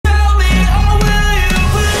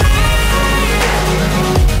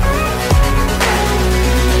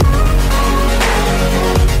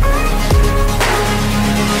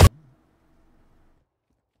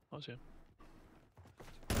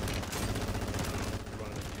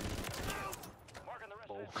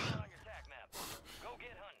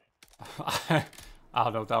I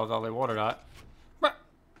don't know if that was all they wanted or not. But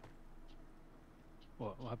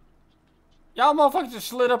What happened? y'all motherfuckers just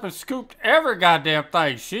slid up and scooped every goddamn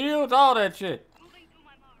thing. Shields, all that shit.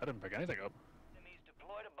 I didn't pick anything up. Enemies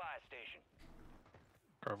deployed a buy station.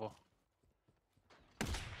 Careful.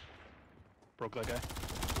 Broke that guy.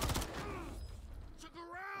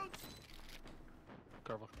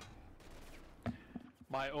 Careful.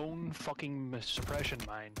 My own fucking suppression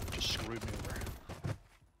mine just screwed me over.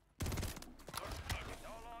 It's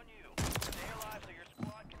all on you. Stay alive so your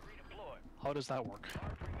squad can redeploy. How does that work?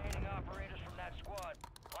 Mark remaining operators from that squad.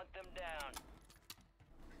 Hunt them down.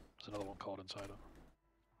 There's another one caught inside it.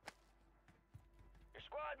 Your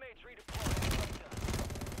squad mates redeployed. Well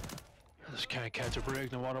done. This can't catch a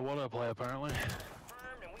break no matter what I play, apparently.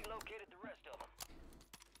 Confirmed, and we located the rest of them.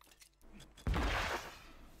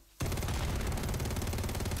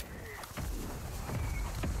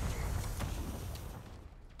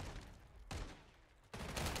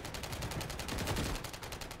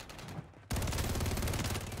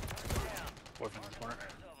 Boyfriend in the corner.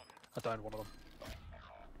 I downed one of them.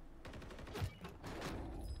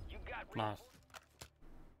 You got Nice.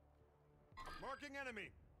 Marking enemy.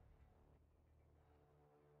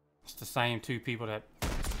 It's the same two people that.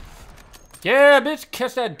 Yeah, bitch,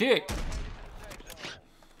 catch that dick.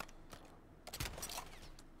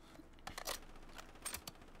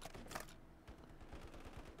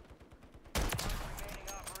 remaining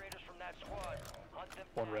operators from that squad. Hunt them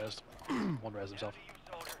One down. rezzed. One rezzed himself. To you,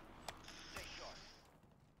 soldier. Stay sharp.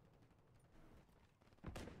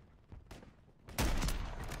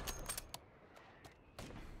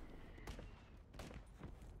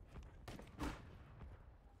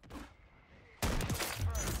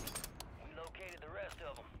 Confirmed. We located the rest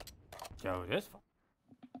of them. Yo, this.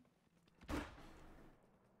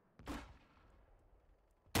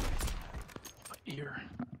 My ear.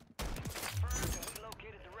 Confirmed, and we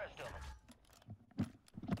located the rest of them.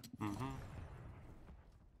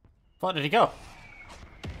 Fuck did he go?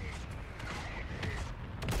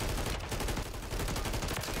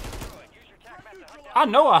 Use your tac map to hunt down. I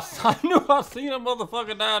know I knew I seen a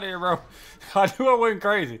motherfucker down here, bro. I knew I went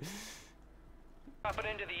crazy. Drop it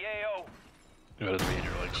into the AO. You gotta be in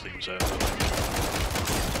your like Steam set.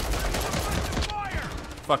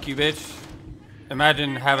 Fuck you, bitch.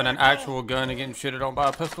 Imagine having an actual gun and getting shitted on by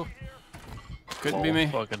a pistol. Couldn't be me.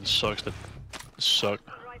 Fucking sucks to suck.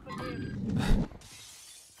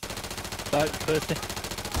 That birthday. Destroy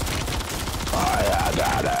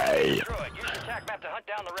it. Use your tac map to hunt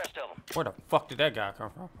down the rest of them. Where the fuck did that guy come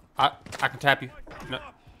from? I can tap you. No,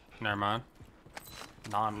 never mind.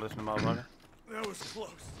 Non-listening motherfucker. That was close.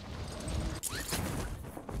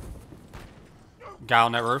 Guy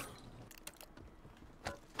on that roof.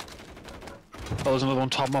 Oh, there's another one on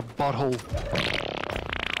top of my butthole.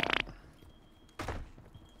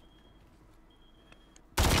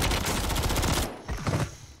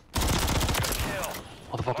 Kill.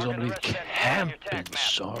 Motherfuckers on me camping,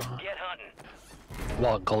 son. Get hunting.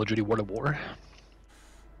 What, Call of Duty World of War?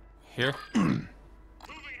 Here. Moving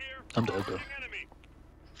here. I'm dead, though. Marking enemy.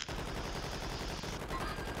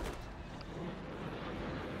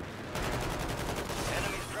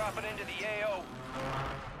 Enemies dropping into the AO.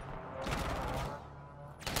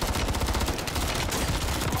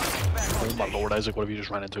 Oh my lord, Isaac, what have you just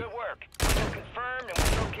ran into? Good work. Kill confirmed, and we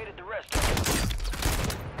located the rest of them.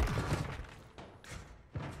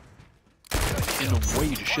 In a way,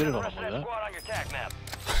 you just shitted The on rest him of like that that. squad on your tac map.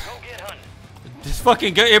 Go get hunting. This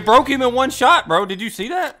fucking gun, it broke him in one shot, bro. Did you see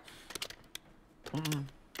that?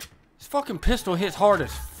 This fucking pistol hits hard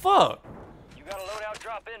as fuck. You got a loadout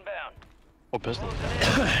drop inbound. What pistol?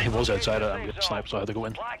 Close it in. He was outside, I'm Safe getting zone. sniped, so I had to go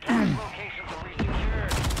in. Supply cache locations are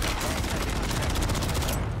resecured.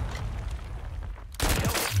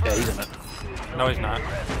 Yeah, he's in it. No, he's not.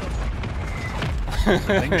 I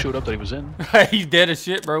think he showed up that he was in. He's dead as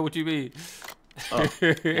shit, bro. What you mean? Oh,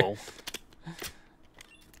 well.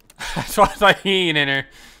 That's why I was like, he ain't in there.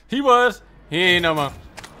 He was. He ain't no more.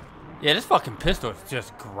 Yeah, this fucking pistol is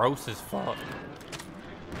just gross as fuck.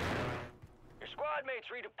 Your squad mates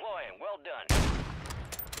redeploying. Well done.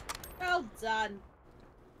 Well done.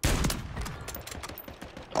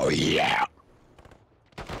 Oh, yeah.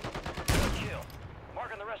 Good kill.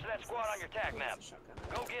 Marking the rest of that squad on your tac map.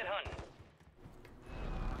 Go get hunting.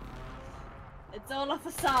 It's all a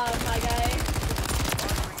facade, my guy.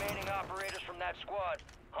 Mark remaining operators from that squad.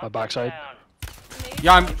 Hunt My them backside. down.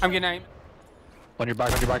 Yeah, I'm getting aimed. On your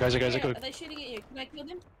back, Isaac, Isaac. Are they shooting at you? Can I kill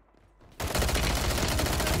them?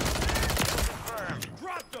 Confirmed.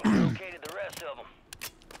 Drop them. Located the rest of them.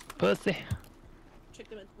 Birthday. Trick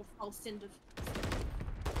them into a false end of.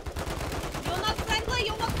 You're not friendly! friendly,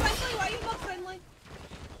 you're not friendly, why are you not friendly?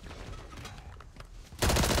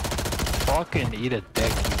 Fucking eat a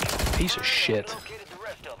dick, you piece of shit. Located the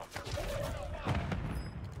rest of them.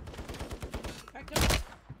 Cracked him.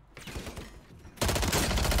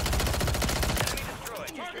 Enemy destroyed.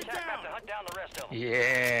 Use your attack map to hunt down the rest of them.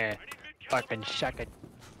 Yeah. Fucking suck it.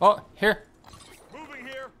 Oh, here. Moving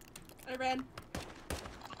here. I ran.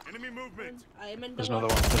 Enemy movement. I am in the There's another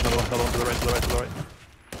one. There's another one. Another one to the right. To the right. To the right.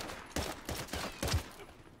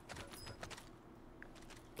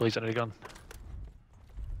 Please, I need a gun.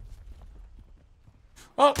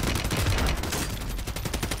 Oh,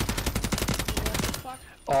 Fuck.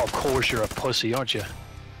 Oh, of course you're a pussy, aren't you?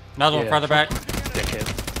 another one Yeah. further back. Dickhead.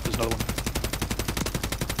 There's another one.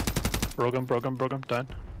 Broke him, down.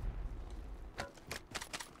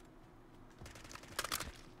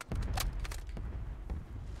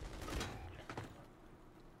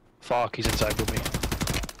 Fuck, he's inside with me.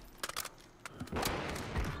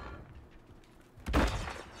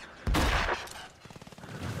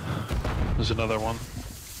 There's another one.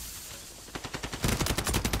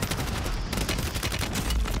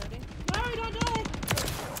 Reloading. No, don't die!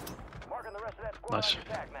 Marking the rest of that squad Nice. on your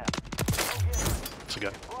attack map. Go get 'em. It's a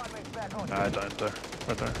guy. Squad mates back on. Ah, down there.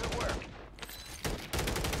 Right there. Good work.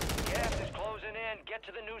 Gas is closing in. Get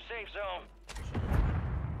to the new safe zone.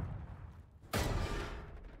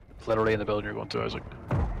 Literally in the building you're going to, Isaac.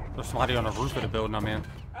 There's somebody on the roof of the building I'm in.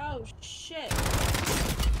 Oh shit.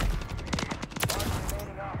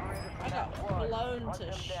 Remaining operators from I that got squad. blown Hunt to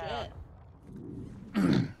them shit. down.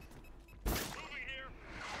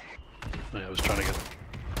 Yeah, I was trying to get You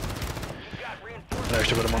got an reinforcements.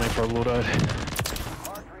 extra bit of money for a loadout.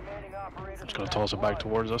 Marked remaining operators Just from gonna that toss it back squad.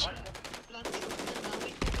 towards us. Oh,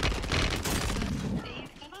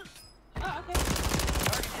 okay.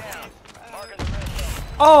 Target down. Marking the rest of them.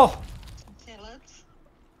 Oh! Down.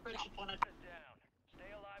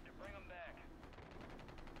 Stay alive to bring them back.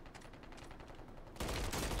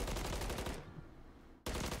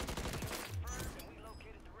 Confirmed, and we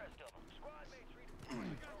located the rest of them. Squad mates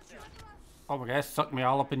redeployed. Oh my god, that sucked me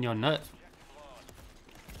all up in your nuts.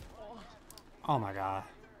 Oh my god.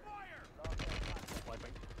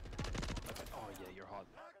 Wiping. Oh yeah, you're hot.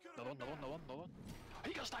 No one.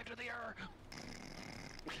 He got sniped in the air!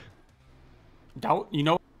 Doubt, you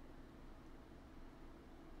know.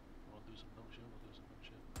 We'll do some no shit.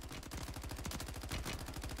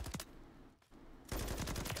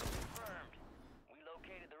 Confirmed. We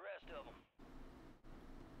located the rest of them.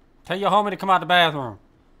 Tell your homie to come out the bathroom.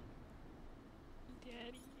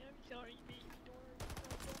 Daddy, I'm sorry, baby.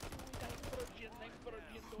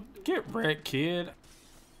 Don't Get wrecked, kid.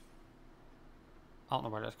 I don't know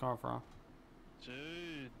where that's coming from.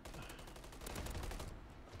 Dude.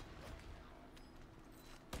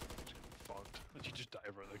 Fucked. Did you just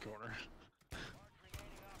dive right in the corner?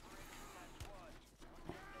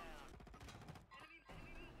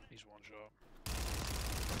 He's one shot.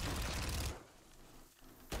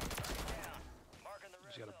 Marking the He's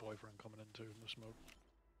rest got of a them. boyfriend coming in too in the smoke.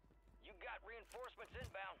 You got reinforcements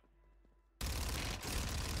inbound.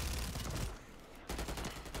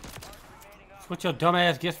 That's what your dumb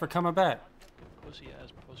ass gets for coming back. Pussy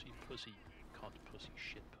ass, pussy, cunt, pussy,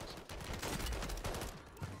 shit, pussy.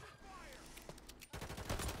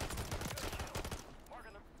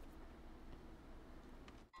 Marking the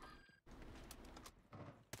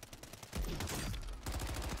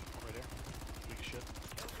Right there. Weak as shit.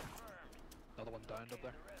 confirmed. Another one downed up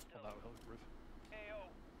there. On that hill roof. AO.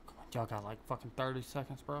 Y'all got like fucking 30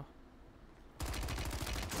 seconds, bro. Kill.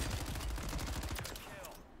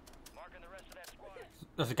 Marking the rest of that squad.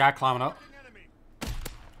 There's a guy climbing up. Enemy.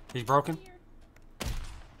 He's broken.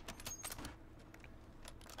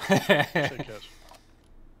 Shit, Cass.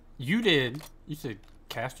 You did. You said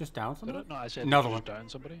Cass just down Did somebody? it? No, I said Another you one. just down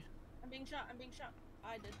somebody. I'm being shot.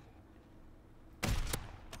 I did.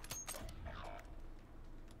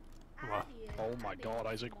 What? Oh my god,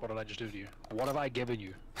 Isaac, what did I just do to you? What have I given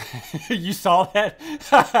you? You saw that?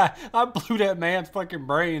 I blew that man's fucking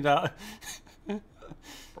brains out.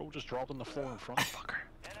 Bro just dropped on the floor in front, fucker.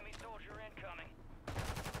 Enemy soldier incoming.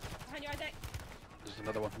 Behind you, Isaac. There's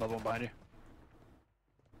another one behind you.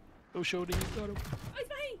 Oh, Shody, you got him. Oh, he's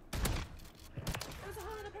behind! There's a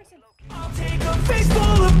whole other person. I'll take a face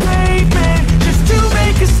full of pavement just to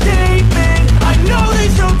make a statement. I know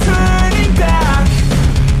there's no turning back.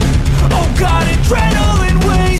 Oh God, adrenaline.